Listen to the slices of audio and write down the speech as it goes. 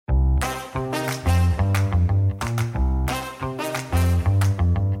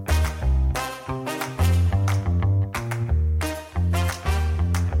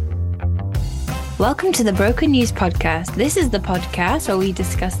Welcome to the Broken News Podcast. This is the podcast where we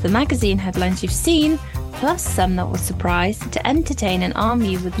discuss the magazine headlines you've seen, plus some that will surprise, to entertain and arm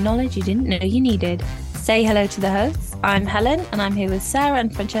you with knowledge you didn't know you needed. Say hello to the hosts. I'm Helen, and I'm here with Sarah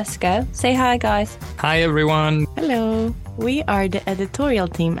and Francesco. Say hi, guys. Hi, everyone. Hello. We are the editorial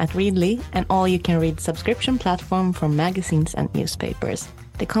team at Readly, an all-you-can-read subscription platform for magazines and newspapers.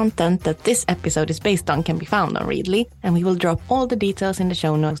 The content that this episode is based on can be found on Readly, and we will drop all the details in the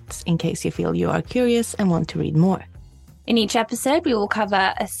show notes in case you feel you are curious and want to read more. In each episode, we will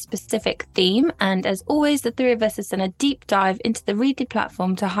cover a specific theme, and as always, the three of us have done a deep dive into the Readly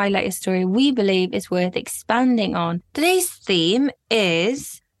platform to highlight a story we believe is worth expanding on. Today's theme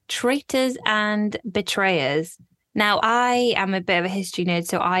is traitors and betrayers. Now, I am a bit of a history nerd,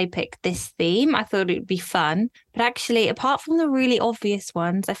 so I picked this theme. I thought it would be fun. But actually, apart from the really obvious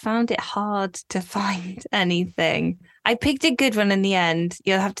ones, I found it hard to find anything. I picked a good one in the end.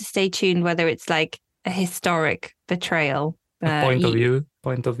 You'll have to stay tuned whether it's like a historic betrayal. Point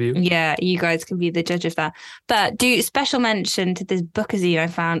of view. Yeah, you guys can be the judge of that. But do special mention to this bookazine I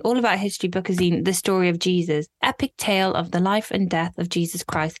found, all about history bookazine, The Story of Jesus, Epic Tale of the Life and Death of Jesus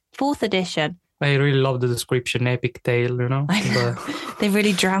Christ, 4th edition. I really love the description, epic tale, you know. But... They've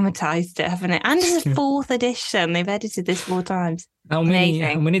really dramatized it, haven't they? And it's a 4th edition. They've edited this 4 times. How many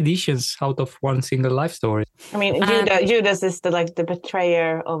editions out of one single life story? I mean, Judas is the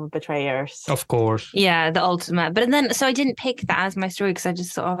betrayer of betrayers. Of course. Yeah, the ultimate. But then, so I didn't pick that as my story because I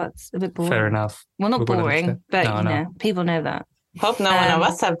just thought, that's a bit boring. Fair enough. Well, not boring, but you know, people know that. Hope no one of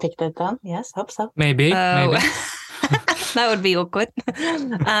us have picked it then. Yes, hope so. Maybe. That would be awkward.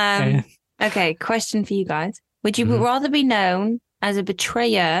 Okay, question for you guys. Would you rather be known as a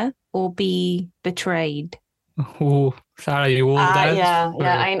betrayer or be betrayed? Oh, Sarah, you will that? Yeah,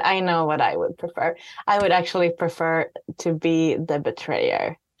 I know what I would prefer. I would actually prefer to be the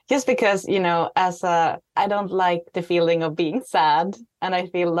betrayer. Just because, you know, I don't like the feeling of being sad. And I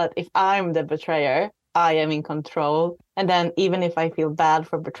feel that if I'm the betrayer, I am in control. And then even if I feel bad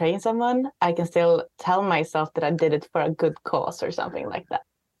for betraying someone, I can still tell myself that I did it for a good cause or something like that.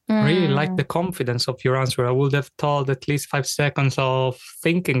 Really like the confidence of your answer. I would have thought at least 5 seconds of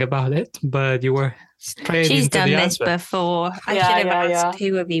thinking about it, but you were straight She's into done the this answer. before. I should have asked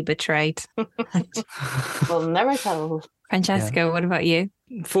who have you betrayed. We'll never tell. Francesco, what about you?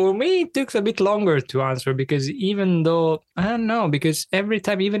 For me, it took a bit longer to answer because even though, I don't know, because every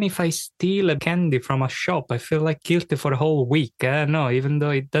time, even if I steal a candy from a shop, I feel like guilty for a whole week. I don't know, even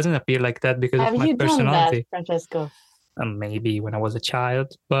though it doesn't appear like that because of my personality. Have you done that, Francesco? Maybe when I was a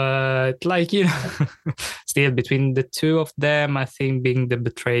child, but like, you know, still between the two of them, I think being the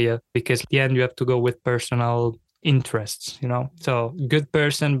betrayer, because at the end you have to go with personal interests, you know, so good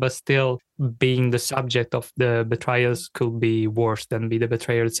person, but still being the subject of the betrayals could be worse than be the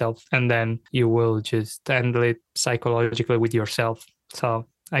betrayer itself. And then you will just handle it psychologically with yourself. So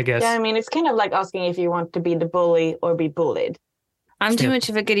I guess. Yeah, I mean, it's kind of like asking if you want to be the bully or be bullied. I'm too much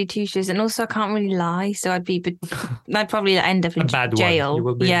of a goody two-shoes, and also I can't really lie, so I'd probably end up in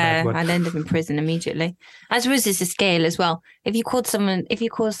jail. I'd end up in prison immediately. I suppose it's a scale as well. If you cause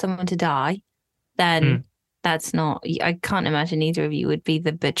someone to die, then that's not. I can't imagine either of you would be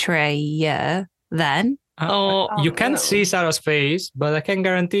the betrayer then. You can't see Sarah's face, but I can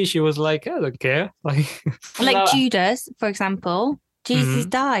guarantee she was like, I don't care. Like Judas, for example. Jesus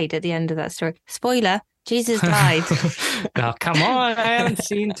died at the end of that story. Spoiler. Jesus died. Oh, come on, I haven't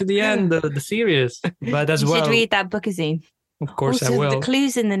seen to the end of the series. But as well, you should read that bookazine. Of course, also, I will. The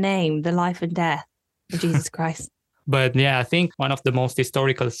clues in the name, the life and death of Jesus Christ. But yeah, I think one of the most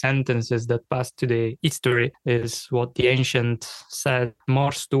historical sentences that passed to the history is what the ancient said,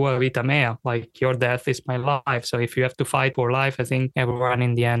 mors tua vita mea, like your death is my life. So if you have to fight for life, I think everyone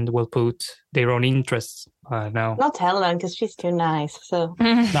in the end will put their own interests. No. Not Helen, because she's too nice. So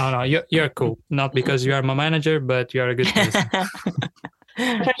No, you're cool. Not because you are my manager, but you are a good person.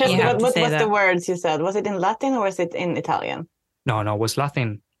 What was the words you said? Was it in Latin or was it in Italian? No, it was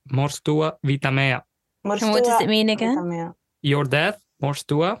Latin. Mors tua vita mea. And what does it mean again? Your death, mors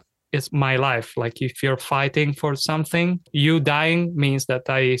tua, is my life. Like if you're fighting for something, you dying means that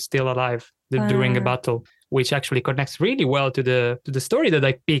I still alive during a battle, which actually connects really well to the story that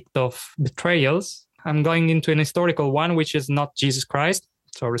I picked of betrayals. I'm going into an historical one, which is not Jesus Christ,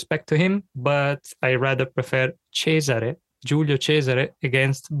 so respect to him, but I rather prefer Julius Caesar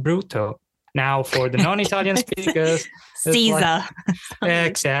against Bruto. Now, for the non-Italian speakers, Caesar.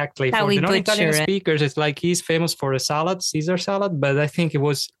 Exactly. How For we the non-Italian butcher it. speakers, it's like he's famous for a salad, Caesar salad, but I think it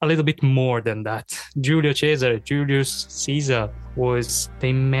was a little bit more than that. Julius Caesar was the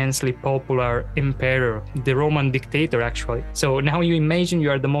immensely popular emperor, the Roman dictator, actually. So now you imagine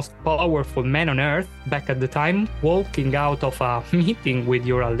you are the most powerful man on earth back at the time, walking out of a meeting with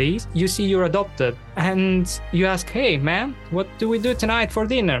your allies. You see you're adopted and you ask, hey, man, what do we do tonight for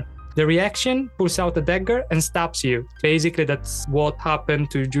dinner? The reaction pulls out a dagger and stabs you. Basically, that's what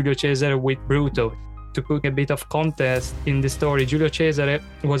happened to Julio Cesare with Bruto. To put a bit of context in the story, Julio Cesare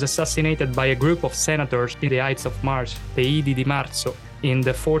was assassinated by a group of senators in the Ides of March, the Idi di Marzo, in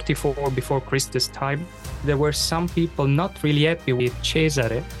the 44 before Christus time. There were some people not really happy with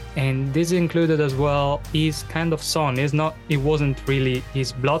Cesare, and this included as well his kind of son. It wasn't really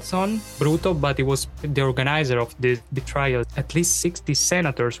his blood son, Bruto, but it was the organizer of this betrayal. At least 60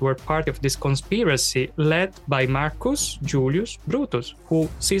 senators were part of this conspiracy led by Marcus Julius Brutus, who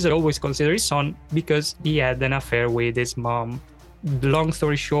Caesar always considered his son because he had an affair with his mom. Long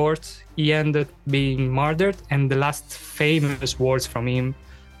story short, he ended being murdered, and the last famous words from him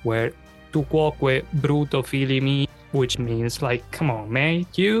were "Tu quoque Bruto fili mi," which means like, come on, mate,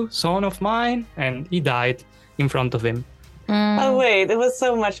 you son of mine, and he died in front of him. Oh wait, there was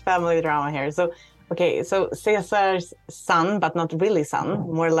so much family drama here. So Caesar's son, but not really son,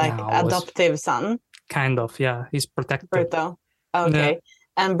 more like adoptive son. Kind of, yeah, he's protected. Bruto. Okay. Yeah.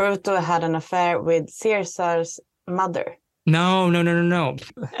 And Bruto had an affair with Caesar's mother. No.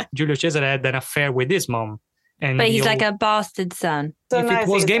 Julius Caesar had an affair with his mom. But he's like a bastard son. So if it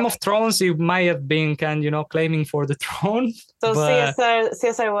was Game of Thrones, he might have been claiming for the throne. So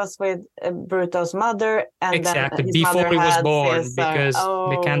Caesar was with Bruto's mother, and exactly then his before mother he was born, Caesar. because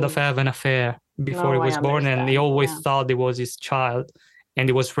they kind of have an affair before he was born, and he always thought it was his child, and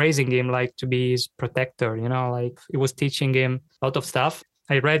he was raising him like to be his protector. Like he was teaching him a lot of stuff.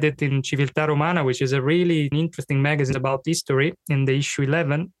 I read it in Civiltà Romana, which is a really interesting magazine about history, in the issue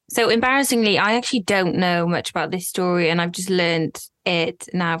 11. So embarrassingly, I actually don't know much about this story, and I've just learned it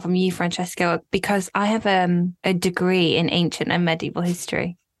now from you, Francesco, because I have a degree in ancient and medieval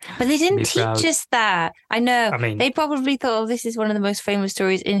history. But they didn't teach us that. I know. They probably thought, this is one of the most famous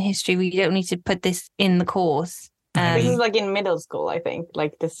stories in history. We don't need to put this in the course. This is like in middle school, I think,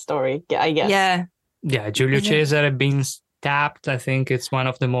 like this story, I guess. Yeah, Julius Caesar being stabbed. I think it's one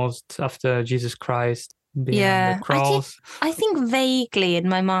of the most after Jesus Christ being on the cross. I think vaguely in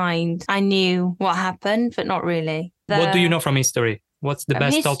my mind I knew what happened, but not really. What do you know from history? What's the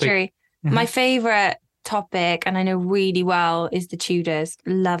best topic? My favorite topic, and I know really well, is the Tudors.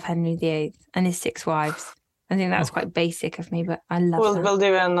 Love Henry VIII and his 6 wives. I think that's quite basic of me, but I love that. We'll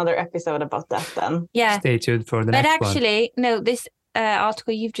do another episode about that then. Yeah. Stay tuned for the next one. But actually, no, this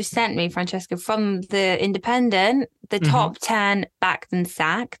article you've just sent me, Francesca, from the Independent, the top 10 backed and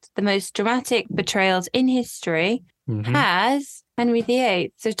sacked, the most dramatic betrayals in history, has Henry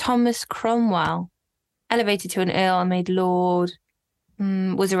VIII. So Thomas Cromwell, elevated to an earl and made lord,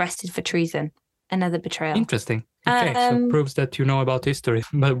 was arrested for treason. Another betrayal. Interesting. Okay, so proves that you know about history.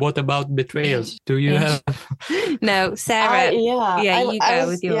 But what about betrayals? Do you have? No, Sarah. You go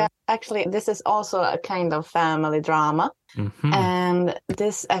with yours. Yeah, actually, this is also a kind of family drama. And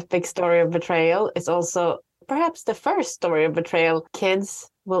this epic story of betrayal is also perhaps the first story of betrayal kids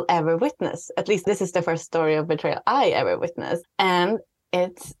will ever witness. At least this is the first story of betrayal I ever witnessed. And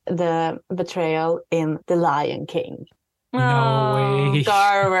it's the betrayal in The Lion King. No way.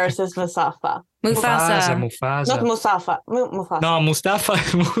 Scar versus Mufasa. Mufasa. Not Mustafa. Mufasa. No, Mustafa.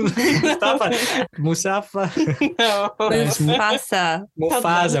 Mustafa. No.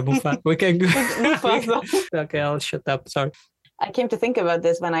 Mufasa. We can go. Mufasa. Okay, I'll shut up. Sorry. I came to think about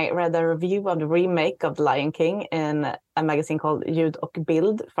this when I read a review of the remake of The Lion King in a magazine called Ljud och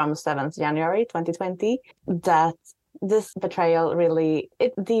Bild from 7th January 2020, that this betrayal really,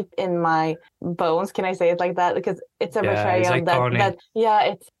 it's deep in my bones. Can I say it like that? Because it's a betrayal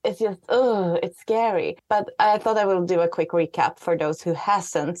it's just, it's scary. But I thought I will do a quick recap for those who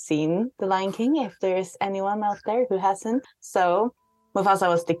hasn't seen The Lion King, if there's anyone out there who hasn't. So Mufasa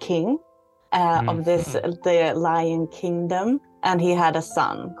was the king of the Lion Kingdom, and he had a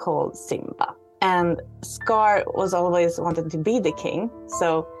son called Simba. And Scar was always wanted to be the king,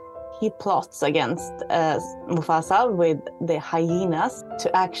 so he plots against Mufasa with the hyenas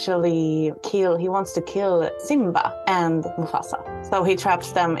to actually kill. He wants to kill Simba and Mufasa. So he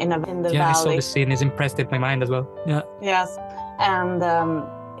traps them in the valley. Yeah, I saw the scene. It's impressed in my mind as well. Yeah. Yes. And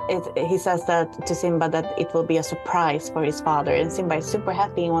he says that to Simba that it will be a surprise for his father. And Simba is super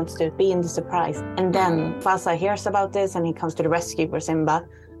happy. He wants to be in the surprise. And then Mufasa hears about this and he comes to the rescue for Simba.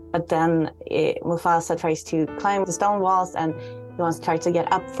 But then Mufasa tries to climb the stone walls and he wants to try to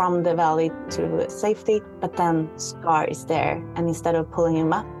get up from the valley to safety. But then Scar is there. And instead of pulling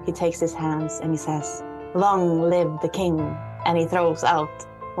him up, he takes his hands and he says, "Long live the king." And he throws out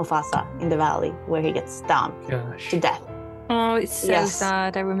Mufasa in the valley where he gets stomped to death. Oh, it's so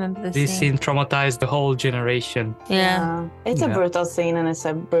sad. I remember this scene traumatized the whole generation. Yeah. It's a brutal scene and it's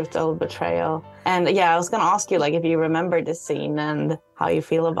a brutal betrayal. And I was going to ask you like if you remember this scene and how you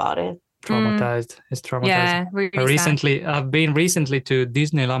feel about it. Traumatized. It's traumatized. Yeah, really I've been recently to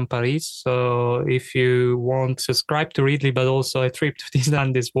Disneyland Paris. So if you want to subscribe to Ridley, but also a trip to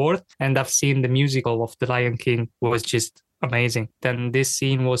Disneyland is worth. And I've seen the musical of The Lion King was just amazing. Then this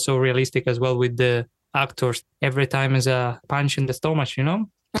scene was so realistic as well with the actors. Every time is a punch in the stomach, you know?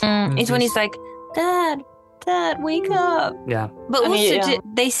 It's when he's like, Dad, wake up. Yeah. But also,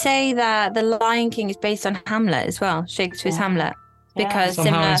 they say that The Lion King is based on Hamlet as well, Shakespeare's Hamlet. Because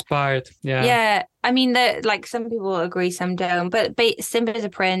somehow inspired. Yeah. I mean, like some people agree, some don't. But Simba's a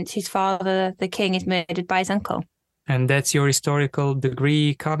prince whose father, the king, is murdered by his uncle. And that's your historical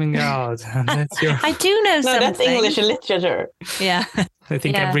degree coming out. That's your... I do know something. That's English literature. Yeah. I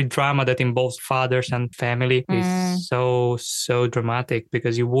think every drama that involves fathers and family is so dramatic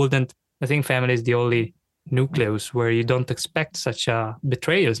because you wouldn't... I think family is the only nucleus where you don't expect such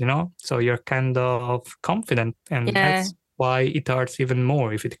betrayals, you know? So you're kind of confident. And that's why it hurts even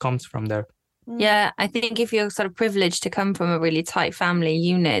more if it comes from there. Yeah, I think if you're sort of privileged to come from a really tight family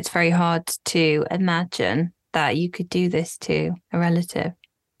unit, it's very hard to imagine that you could do this to a relative.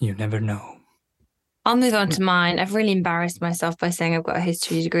 You never know. I'll move on to mine. I've really embarrassed myself by saying I've got a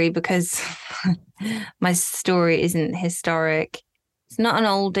history degree because my story isn't historic. It's not an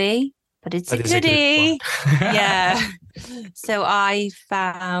oldie, but it's a goodie. Yeah. So I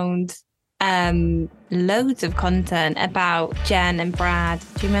found loads of content about Jen and Brad.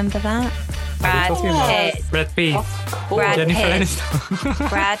 Do you remember that? Brad Pitt. Brad Pitt. Jennifer Aniston.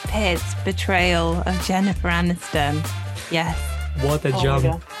 Brad Pitt's betrayal of Jennifer Aniston. Yes. What a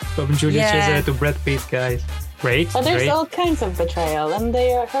jump from Julius Caesar to Brad Pitt, guys. Great. But there's all kinds of betrayal, and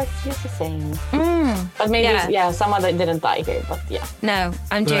they hurt just the same. But maybe, someone that didn't die here, but No,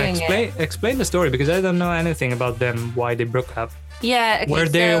 I'm doing it. Explain the story, because I don't know anything about them, why they broke up. Yeah. Okay, Were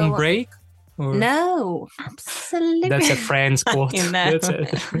they on break? Or... No, absolutely. That's a Friends quote. That's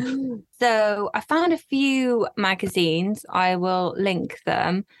it. So I found a few magazines. I will link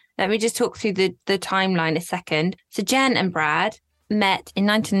them. Let me just talk through the timeline a second. So Jen and Brad met in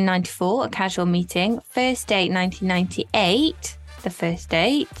 1994, a casual meeting. First date, 1998, the first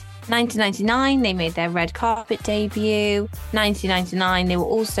date. 1999, they made their red carpet debut. 1999, they were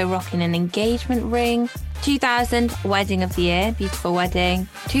also rocking an engagement ring. 2000, wedding of the year, beautiful wedding.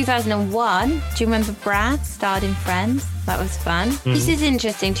 2001, do you remember Brad starred in Friends? That was fun. This is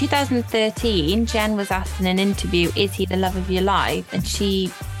interesting. 2013, Jen was asked in an interview, is he the love of your life? And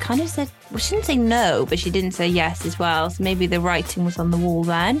she kind of said, well, she didn't say no, but she didn't say yes as well. So maybe the writing was on the wall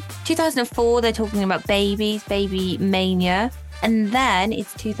then. 2004, they're talking about babies, baby mania. And then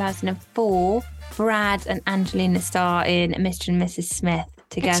it's 2004, Brad and Angelina star in Mr. and Mrs. Smith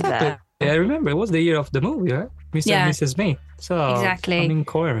together. Exactly. I remember it was the year of the movie, right? Mr. and Mrs. Smith. So exactly.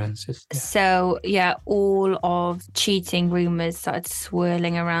 Incoherences. Yeah. So all of cheating rumors started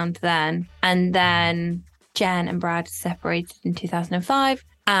swirling around then. And then Jen and Brad separated in 2005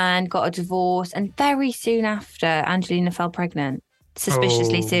 and got a divorce. And very soon after, Angelina fell pregnant.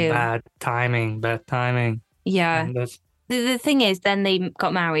 Suspiciously soon. Bad timing. Yeah. The thing is, then they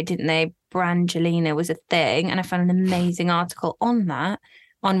got married, didn't they? Brangelina was a thing. And I found an amazing article on that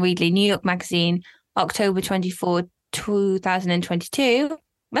on Readly, New York Magazine, October 24, 2022.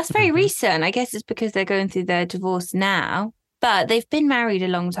 That's very recent. I guess it's because they're going through their divorce now. But they've been married a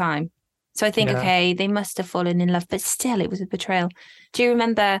long time. So I think, okay, they must have fallen in love. But still, it was a betrayal. Do you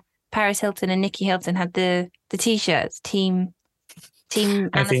remember Paris Hilton and Nikki Hilton had the T-shirts, Team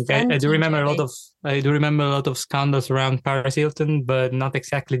I think I do remember a lot of scandals around Paris Hilton, but not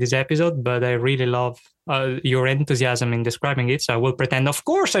exactly this episode. But I really love your enthusiasm in describing it, so I will pretend of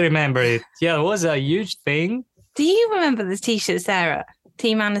course I remember it. Yeah, it was a huge thing. Do you remember this T-shirt, Sarah?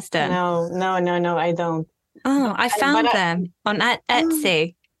 Team Aniston? No, I don't. Oh, I found them on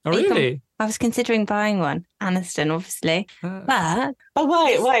Etsy. Oh, really? I was considering buying one. Aniston, obviously. But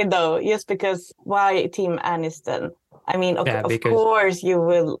why though? Just because why Team Aniston? I mean, of course you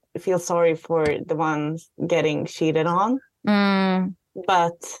will feel sorry for the ones getting cheated on.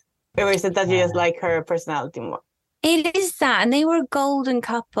 But or is it that you just like her personality more? It is that. And they were a golden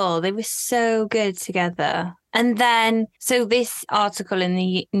couple. They were so good together. And then, so this article in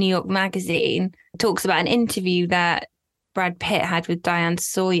the New York Magazine talks about an interview that Brad Pitt had with Diane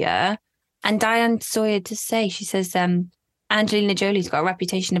Sawyer. And Diane Sawyer she says, Angelina Jolie's got a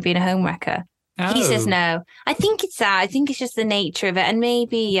reputation of being a homewrecker. Oh. He says no. I think it's that. I think it's just the nature of it. And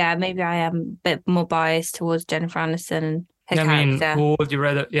maybe I am a bit more biased towards Jennifer Aniston and her character. Who would you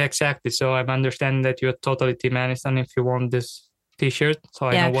rather? Yeah, exactly. So I'm understanding that you're totally Team Aniston if you want this T-shirt. So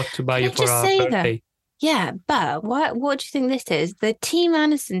I know what to buy you for our birthday. Yeah, but what do you think this is? The Team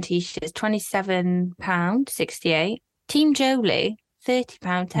Aniston T-shirt is £27.68. Team Jolie,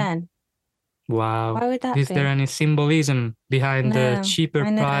 £30.10. Wow. Why would that Is be? there any symbolism behind the cheaper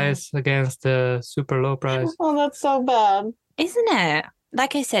price against the super low price? Oh, that's so bad. Isn't it?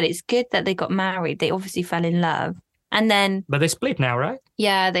 Like I said, it's good that they got married. They obviously fell in love. And then... But they split now, right?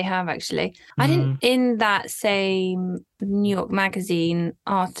 Yeah, they have actually. I didn't... In that same New York Magazine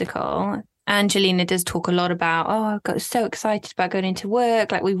article, Angelina does talk a lot about, I got so excited about going into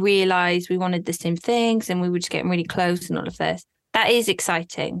work. Like we realised we wanted the same things and we were just getting really close and all of this. That is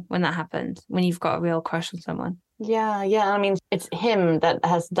exciting when that happens, when you've got a real crush on someone. Yeah. I mean, it's him that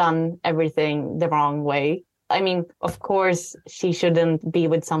has done everything the wrong way. I mean, of course, she shouldn't be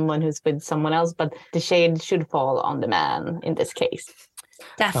with someone who's with someone else, but the shade should fall on the man in this case.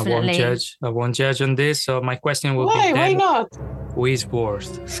 Definitely. I won't judge on this. So my question will be then, why not? Who is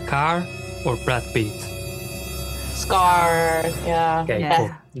worse, Scar or Brad Pitt? Scar, yeah. Okay,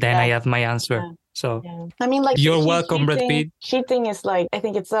 cool. Then I have my answer. Yeah. So I mean, like, you're welcome, Brad Pitt. Cheating is like, I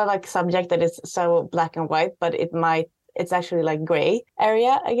think it's a like subject that is so black and white, but it's actually like gray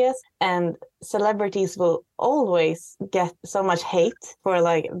area, I guess. And celebrities will always get so much hate for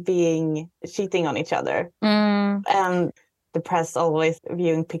like cheating on each other. And the press always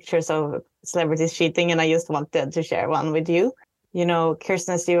viewing pictures of celebrities cheating. And I just wanted to share one with you. You know,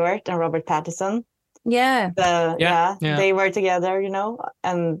 Kirsten Stewart and Robert Pattinson. Yeah. They were together,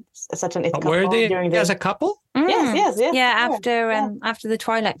 and such an it couple. Were they as a couple? Yes. Yeah, after the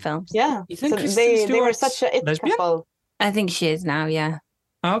Twilight films. Yeah. You think they were such a it couple. I think she is now, yeah.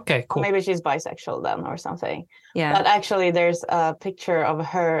 Okay, cool. Or maybe she's bisexual then or something. Yeah. But actually there's a picture of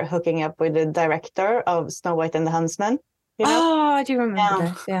her hooking up with the director of Snow White and the Huntsman. Oh, I do remember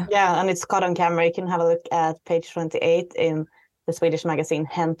this, yeah. Yeah, and it's caught on camera. You can have a look at page 28 in the Swedish magazine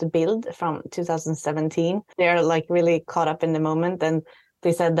Hänt Bild from 2017. They're like really caught up in the moment, and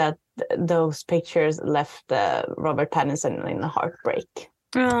they said that those pictures left Robert Pattinson in a heartbreak.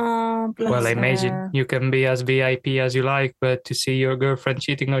 Oh, well, I imagine you can be as VIP as you like, but to see your girlfriend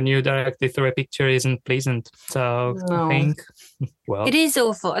cheating on you directly through a picture isn't pleasant. So I think, well, it is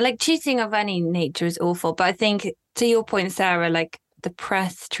awful. Like cheating of any nature is awful. But I think, to your point, Sarah, like the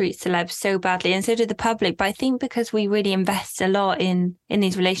press treats celebs so badly, and so do the public. But I think because we really invest a lot in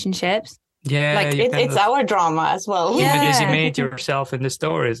these relationships. Yeah, like it's our drama as well. You decimate yourself in the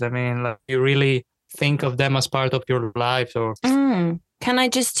stories. I mean, like, you really think of them as part of your life, or. Can I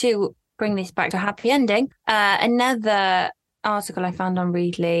just to bring this back to a happy ending? Another article I found on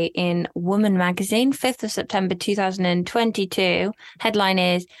Readly in Woman magazine, 5th of September 2022. Headline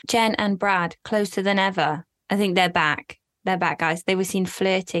is Jen and Brad closer than ever. I think they're back. They're back, guys. They were seen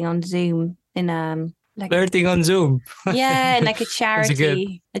flirting on Zoom in flirting on Zoom. Yeah, in like a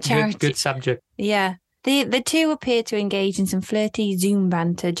charity. Good subject. Yeah. The two appear to engage in some flirty Zoom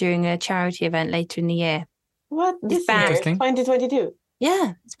banter during a charity event later in the year. What? This year? 2022?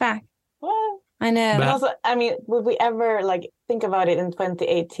 Yeah, it's back. What? I know. But also, I mean, would we ever like think about it in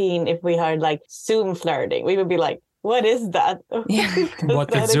 2018 if we heard like Zoom flirting? We would be like, what is that? Yeah.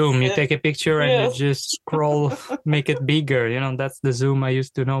 What is Zoom? You take a picture and you just scroll, make it bigger. That's the Zoom I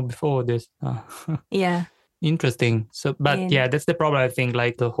used to know before this. Yeah. Interesting. So, but that's the problem. I think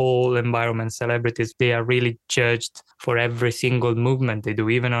like the whole environment, celebrities, they are really judged for every single movement they do,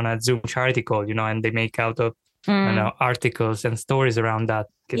 even on a Zoom charity call, and they make out of articles and stories around that.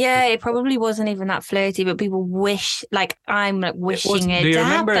 Yeah, it probably wasn't even that flirty, but people wish, like I'm like wishing it to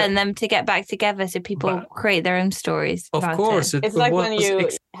happen, them to get back together, so people create their own stories. Of course. It's like when you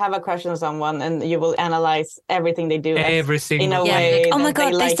have a crush on someone and you will analyze everything they do in a way. Like, oh my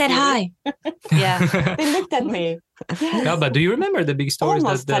God, they said hi. Yeah. They looked at me. Yes. No, but do you remember the big stories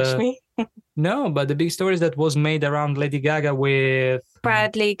Almost touched me? No, but the big stories that was made around Lady Gaga with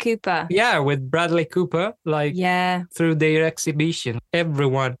Bradley Cooper. Yeah, with Bradley Cooper, through their exhibition.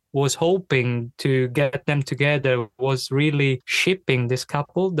 Everyone was hoping to get them together, was really shipping this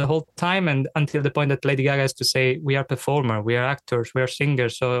couple the whole time, and until the point that Lady Gaga has to say, we are performers, we are actors, we are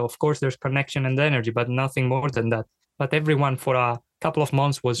singers, so of course there's connection and energy, but nothing more than that. But everyone for a couple of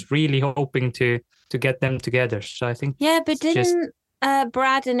months was really hoping to get them together. So I think but didn't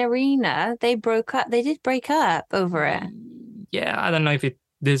Brad and Irina, they broke up? They did break up over it. Yeah, I don't know if it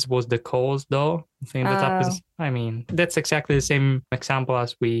this was the cause, though. I think that happens. I mean, that's exactly the same example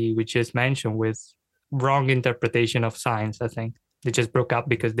as we just mentioned with wrong interpretation of signs. I think they just broke up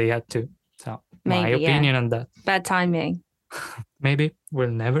because they had to. So my opinion on that. Bad timing. Maybe we'll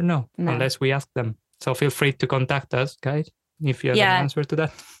never know unless we ask them. So feel free to contact us, guys, if you have an answer to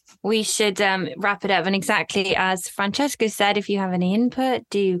that. We should wrap it up. And exactly as Francesca said, if you have any input,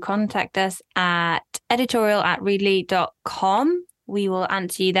 do contact us at editorial@readly.com. We will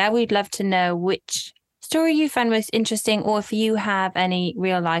answer you there. We'd love to know which story you found most interesting, or if you have any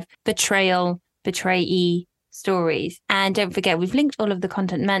real life betrayee stories. And don't forget, we've linked all of the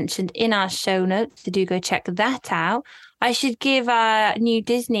content mentioned in our show notes, so do go check that out. I should give our new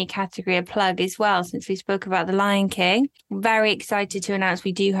Disney category a plug as well, since we spoke about The Lion King. I'm very excited to announce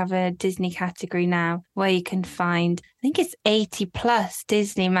we do have a Disney category now where you can find, I think it's 80 plus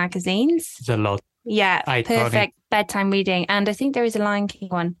Disney magazines. It's a lot. Yeah, Iconic. Perfect bedtime reading. And I think there is a Lion King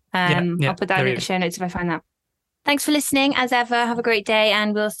one. I'll put that in the show notes if I find that. Thanks for listening. As ever, have a great day,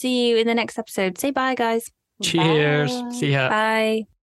 and we'll see you in the next episode. Say bye, guys. Cheers. Bye. See ya. Bye.